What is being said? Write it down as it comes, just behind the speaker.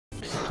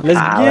Let's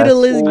get it,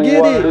 let's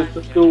get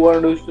it. Yo,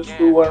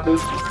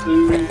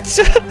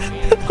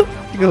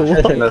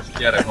 what? Let's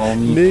get it,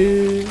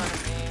 homie.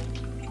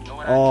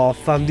 Oh,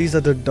 fam, these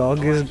are the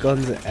doggest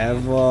guns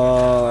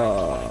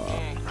ever.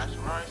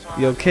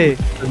 You okay?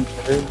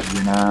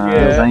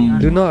 Yeah.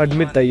 Do not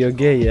admit that you're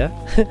gay, yeah?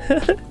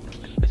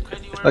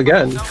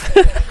 Again.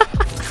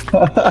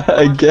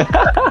 Again.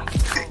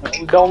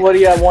 Don't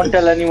worry, I won't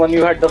tell anyone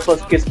you had the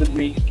first kiss with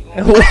me.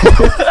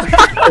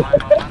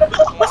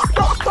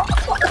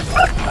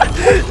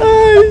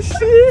 Oh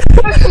shit!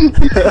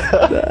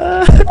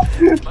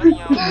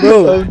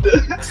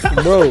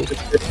 Bro.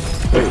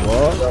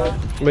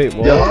 Wait,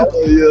 what?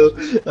 Yo,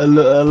 I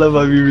love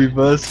how you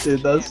reversed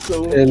it. That's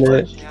so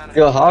funny.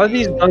 Yo, how are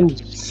these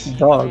guns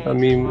dog? I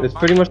mean, it's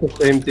pretty much the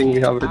same thing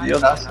we have with the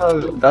other.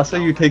 That's how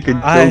you take a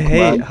joke, I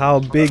hate man. how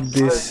big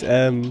this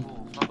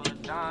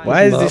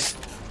why is this?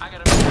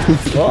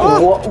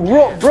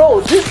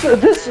 Bro, this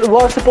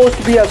was supposed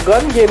to be a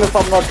gun game if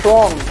I'm not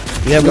wrong.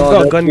 Yeah, we've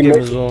got a gun game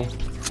as well.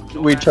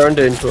 We turned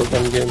it into a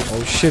gun game.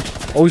 Oh shit!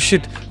 Oh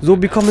shit!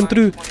 Zombie coming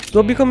through!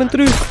 Zombie coming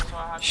through!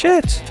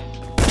 Shit!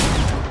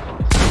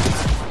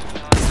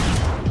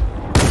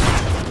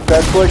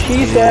 That's what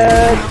she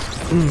said.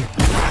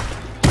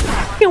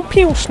 Pew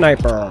pew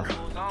sniper!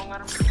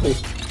 Pew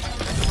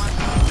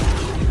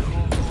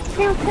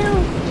pew.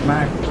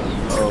 Smack.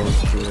 Oh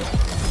shit.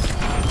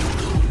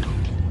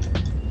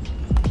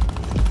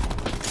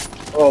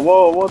 Oh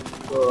whoa! What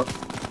the?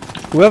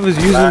 Whoever's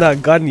using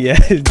that gun, yeah,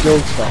 is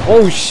jokes.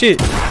 Oh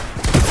shit!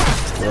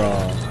 Bro.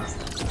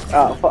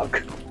 Ah,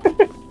 fuck.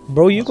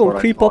 Bro, you gonna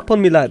creep up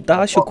on me like that?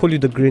 I should call you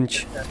the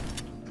Grinch.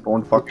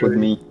 Don't fuck with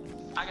me.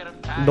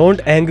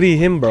 Don't angry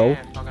him, bro.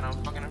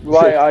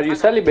 Why are you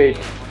celibate?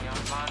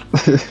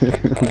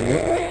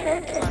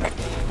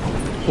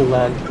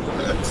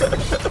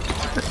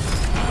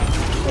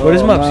 Bro,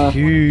 this map's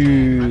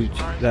huge.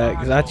 Like,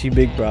 it's actually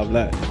big, bro.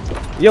 Like,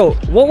 yo,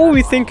 what were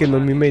we thinking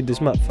when we made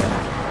this map, fam?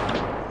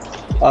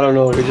 I don't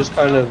know. We just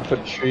kind of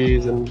put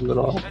trees and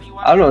little.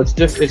 I don't know. It's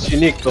different. It's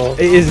unique though.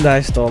 It is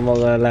nice though. I'm not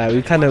gonna lie.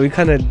 We kind of.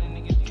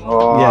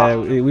 Yeah,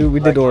 we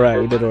did alright.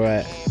 We did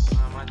alright.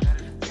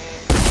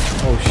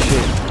 Oh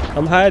shit!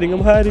 I'm hiding.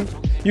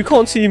 You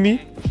can't see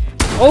me.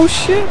 Oh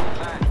shit!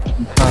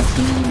 You can't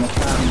see me.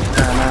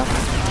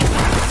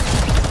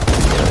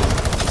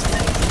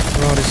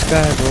 Bro, this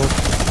guy,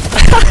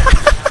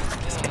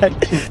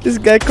 this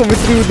guy coming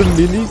through with the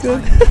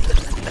minigun.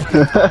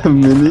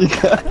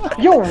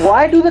 Minigun. Yo,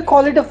 why do they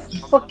call it a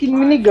fucking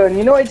minigun?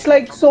 You know, it's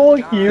like so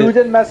huge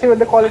and massive and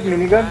they call it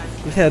minigun.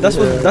 Yeah,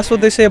 that's what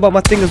they say about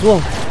my thing as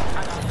well.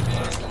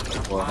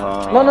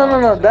 Wow.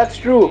 No, that's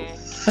true.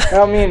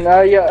 I mean,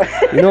 yeah.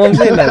 You know what I'm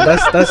saying? Like,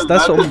 that's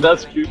what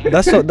That's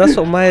true. that's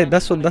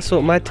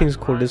what my thing's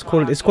called.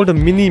 It's called a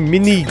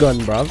mini gun,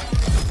 bruv.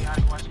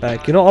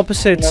 Like, you know,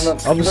 opposites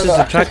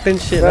attract and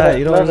shit. Like,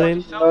 you know what I'm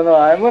saying? No,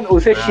 I'm an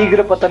उसे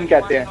शीघ्र पतन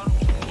कहते हैं.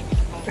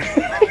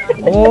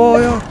 Oh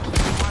yeah.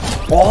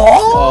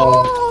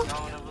 Oh.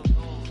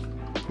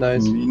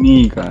 Nice.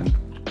 Minigun.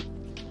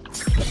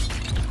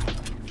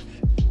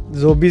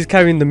 Zobi's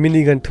carrying the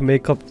minigun to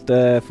make up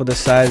for the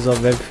size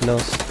of everything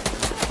else.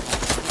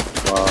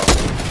 Wow.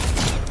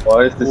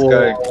 Why is this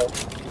guy?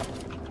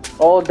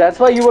 Oh, that's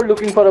why you were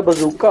looking for a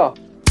bazooka.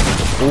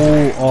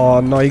 Oh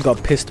no, he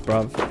got pissed,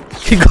 bro.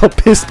 He got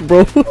pissed,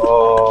 bro.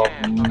 Oh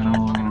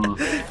no.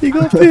 He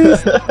got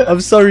pissed. I'm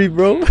sorry,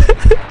 bro.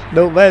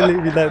 Don't violate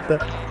me like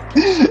that.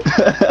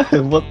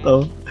 What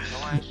the?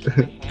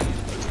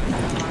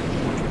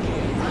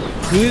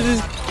 Who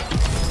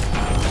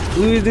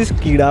is this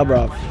Kida,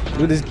 bro?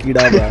 Who is this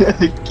Kida, bro?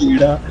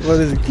 Kida. What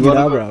is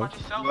Kida, bro?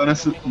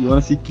 You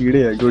wanna see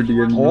Kida? Go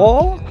DM me.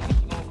 Oh.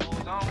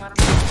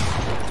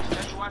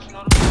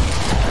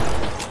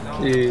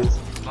 Yes.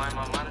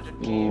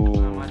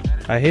 Ooh.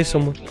 I hear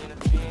someone.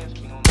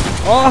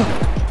 Oh!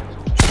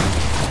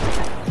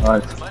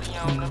 Nice.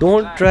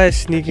 Don't try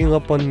sneaking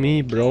up on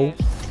me, bro.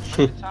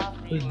 I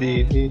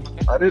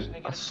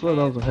swear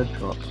that was a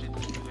headshot.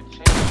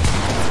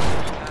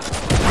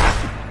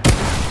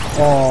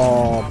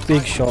 Oh,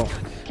 big shot.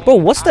 Bro,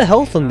 what's the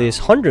health on this?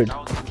 100?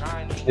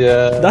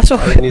 Yeah. That's what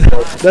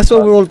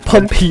we're all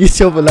pumping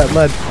each other like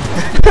mad.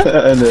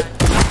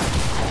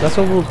 That's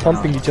what we're all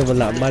pumping each other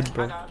like mad,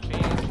 bro.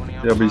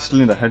 Yeah, but you still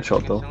need a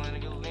headshot though.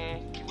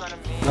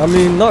 I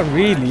mean, not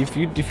really. If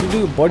you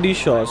do a body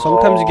shot,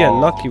 sometimes you get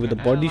lucky with a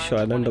body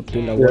shot and end up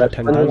doing like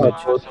 10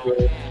 damage.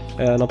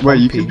 Wait,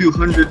 you can do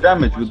 100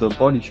 damage with a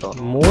body shot.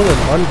 More than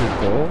 100,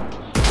 bro.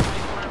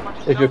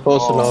 If you're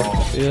close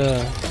enough.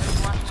 Yeah.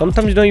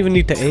 Sometimes you don't even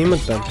need to aim at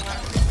them.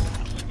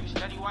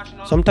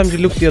 Sometimes you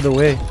look the other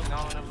way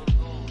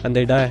and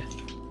they die.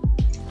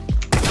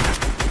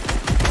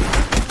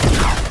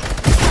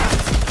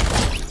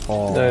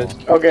 Oh. Nice.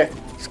 Okay.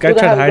 This guy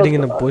tried hiding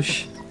in a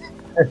bush.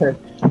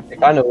 It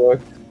kind of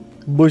worked.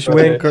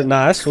 Bushwanker.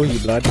 Nah, I saw you,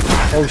 blood.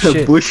 Oh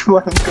shit.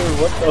 Bushwanker?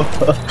 What the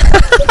fuck?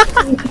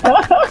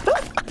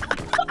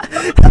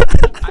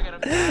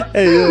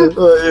 Hey, yo.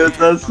 Oh, yeah,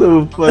 that's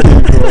so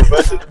funny, bro.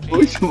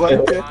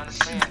 Bushwanker.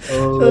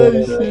 Oh,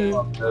 shit.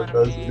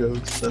 That's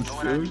jokes. That's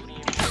good.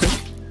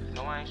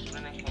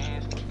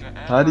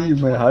 How do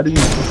you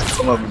just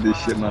come up with this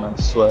shit, man? I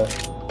swear.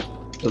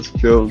 That's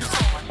killed.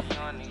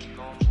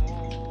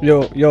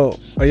 Yo,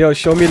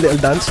 show me a little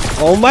dance.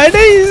 Oh my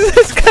days,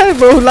 this guy,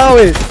 bro, allow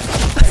it.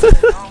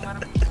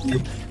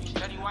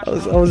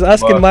 I was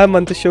asking my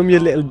man to show me a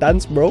little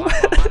dance, bro.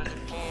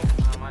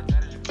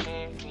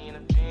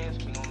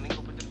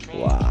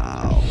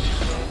 Wow.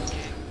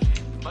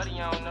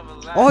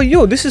 Oh,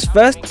 yo, this is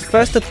first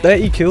to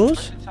 30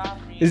 kills.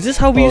 Is this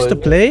how we used to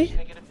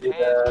play?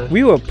 Yeah.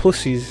 We were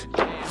pussies.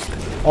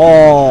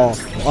 Oh,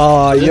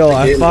 yo,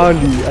 I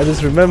found you. I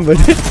just remembered.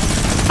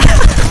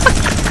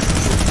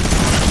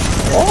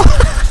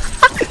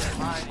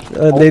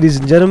 Ladies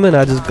and gentlemen,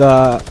 I just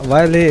got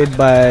violated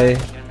by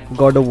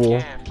God of War.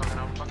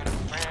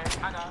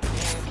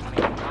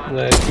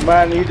 Nice.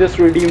 Man, you just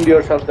redeemed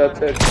yourself, that's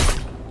it.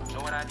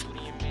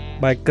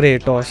 By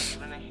Kratos.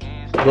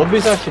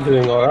 Zombie's actually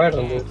doing alright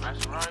on this.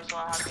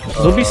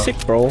 Zombie's sick,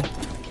 bro.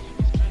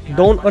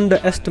 Don't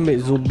underestimate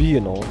Zombie, you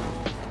know.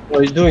 Oh,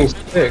 he's doing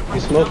sick.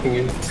 He's smoking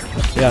you.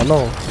 Yeah,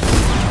 no.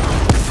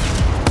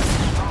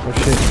 Oh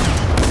shit.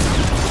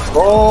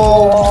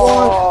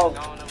 Oh!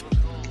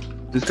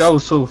 This guy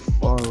was so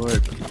far away.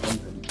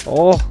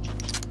 Oh.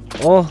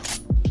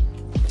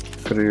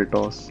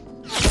 Kratos.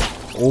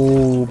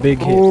 Oh, big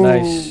hit. Ooh.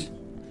 Nice.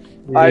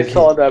 I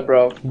saw that,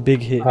 bro.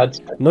 Big hit.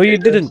 No, you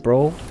didn't,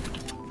 bro.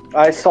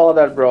 I saw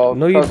that, bro.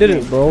 No, you Trust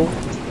didn't, me. bro.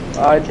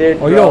 I did, Oh,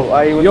 bro. yo,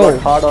 I even yo. got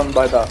hard on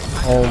by that.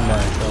 Oh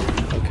my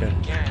god. Okay.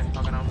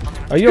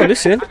 Oh, yo,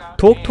 listen.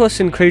 Talk to us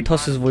in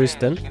Kratos' voice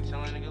then.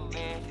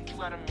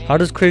 How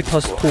does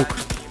Kratos talk?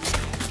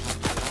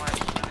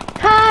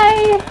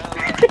 Hi!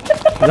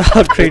 That's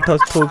how Kratos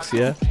talks,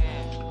 yeah?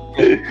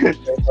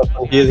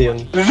 Helium.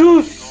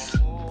 Zeus!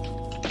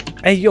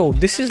 Hey, yo,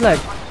 this is like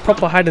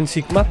proper hide and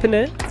seek map,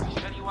 innit?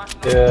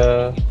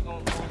 Yeah.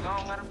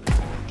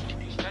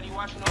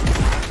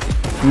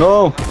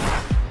 No!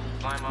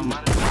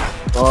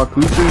 Oh,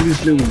 who's doing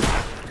this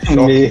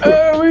little? Me.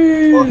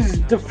 Ares!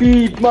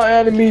 Defeat my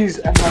enemies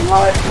and my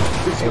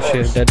life is Oh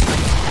yours. shit, dead.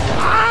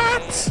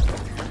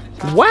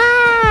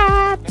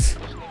 What?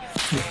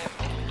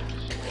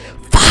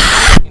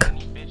 Fuck!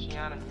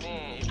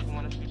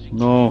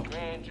 No.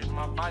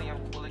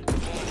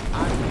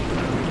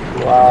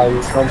 Wow,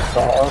 you jumped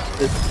off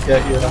to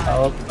get your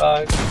health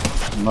back.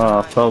 Nah,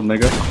 I fell,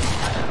 nigga.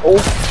 Oh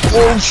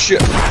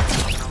shit!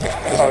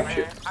 Oh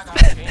shit.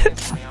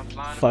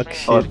 Fuck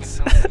Oh. shit.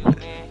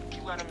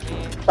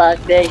 Fuck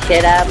this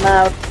shit, I'm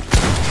out.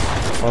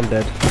 I'm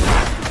dead.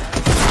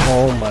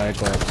 Oh my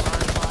god.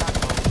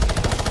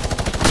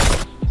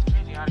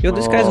 Yo,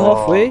 this guy's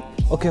halfway.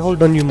 Okay,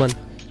 hold on, you man.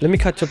 Let me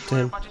catch up to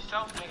him.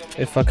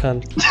 If I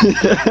can.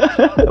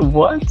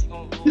 What?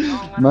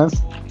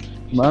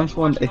 Man's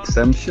one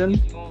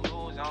exemption?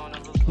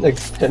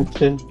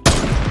 Extension.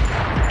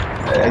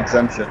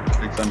 Exemption.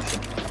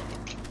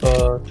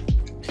 Uh,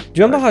 Do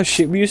you remember how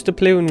shit we used to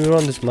play when we were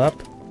on this map?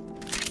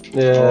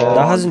 yeah.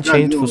 That hasn't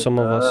changed for some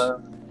of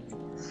us.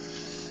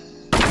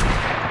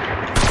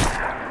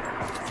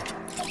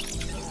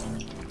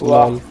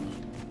 Wow.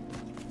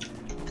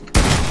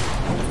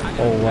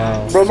 Oh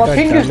wow. Bro, my This guy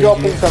ping is damaged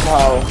dropping you.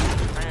 somehow.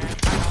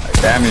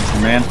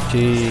 Damage, man.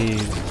 Jeez.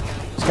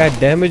 This guy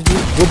damaged you.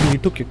 Ruby, you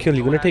took your kill.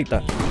 You gonna take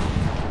that?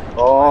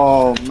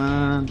 Oh,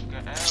 man.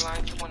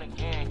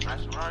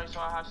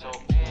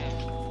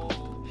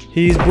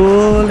 He's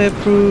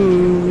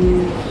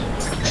bulletproof.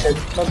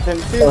 Nothing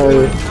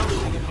serious.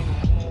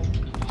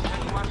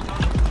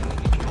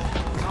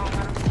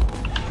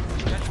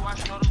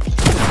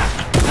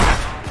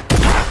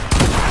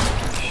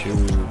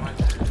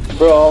 Shoot.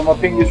 Bro, my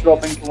ping is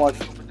dropping too much.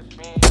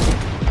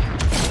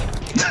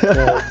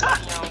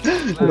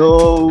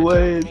 No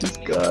way, this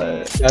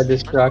guy. That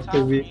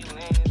distracted me.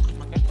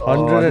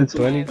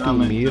 122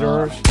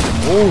 meters.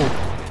 Oh.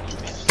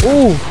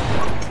 Oh.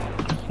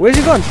 Where's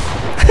he gone?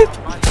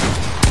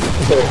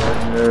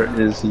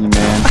 Where is he,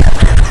 man?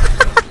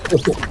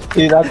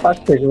 See, that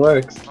tactic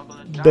works.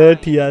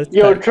 Dirty ass.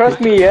 Yo, trust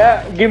me,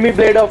 yeah? Give me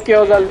Blade of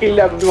Chaos, I'll kill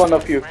every one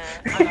of you.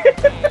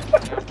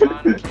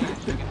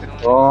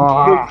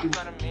 Oh.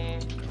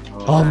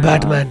 I'm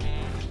Batman.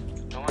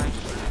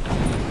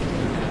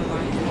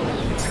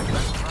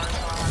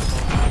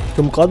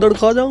 तुम कदर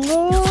खा जाऊंगा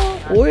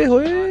ओए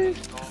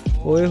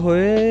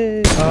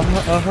होए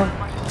आहा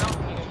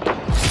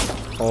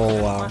oh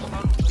wow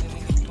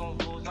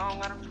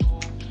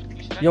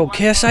yo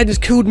KSI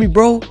just killed me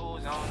bro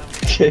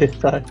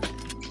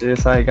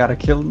CSI gotta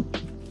kill him.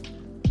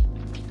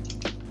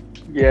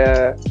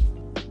 Yeah.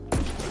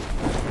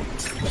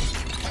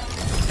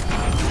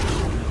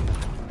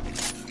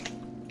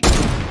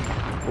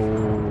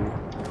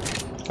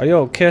 oh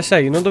yo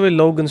KSI, you know the way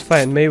Logan's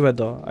fighting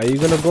Mayweather, are you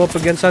gonna go up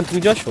against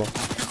Anthony Joshua?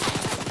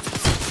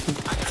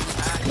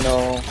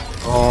 No.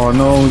 Oh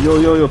no,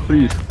 yo,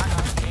 please.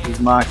 This is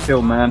my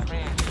kill, man.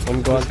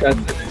 I'm going.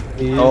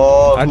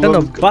 Oh, I done a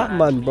Logan's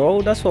Batman,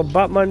 bro. That's what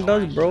Batman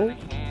does, bro.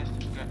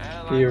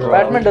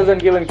 Batman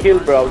doesn't even kill,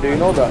 bro. Do you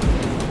know that?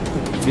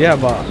 Yeah,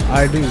 but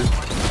I do.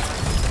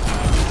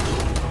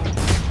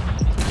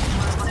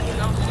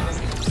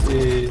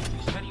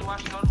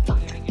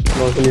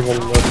 wasn't even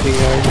working,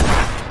 guys.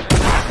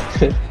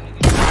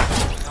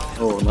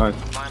 Oh, nice.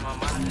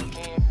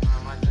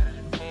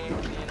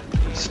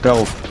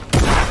 Stealth.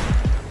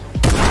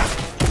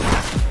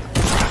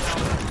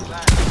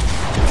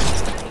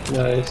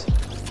 Nice.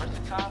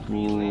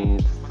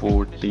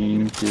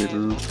 14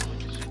 kills.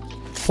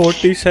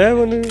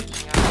 47.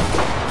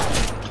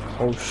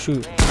 Oh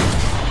shoot.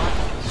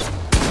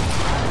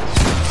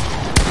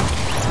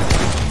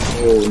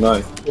 Oh,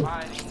 nice.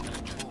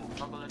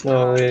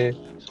 No way.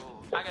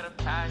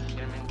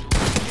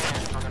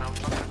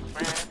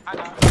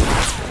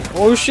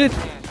 Oh shit.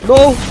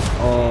 No.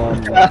 Oh,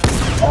 man.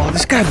 Oh,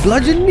 this guy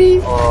bludgeoned me.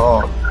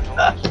 Oh,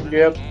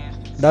 Yep.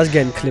 That's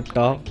getting clipped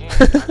out.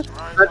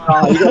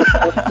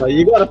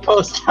 You gotta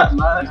post that,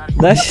 man.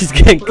 That's just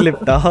getting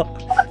clipped out.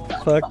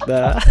 Fuck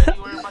that.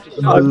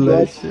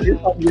 Oh, shit.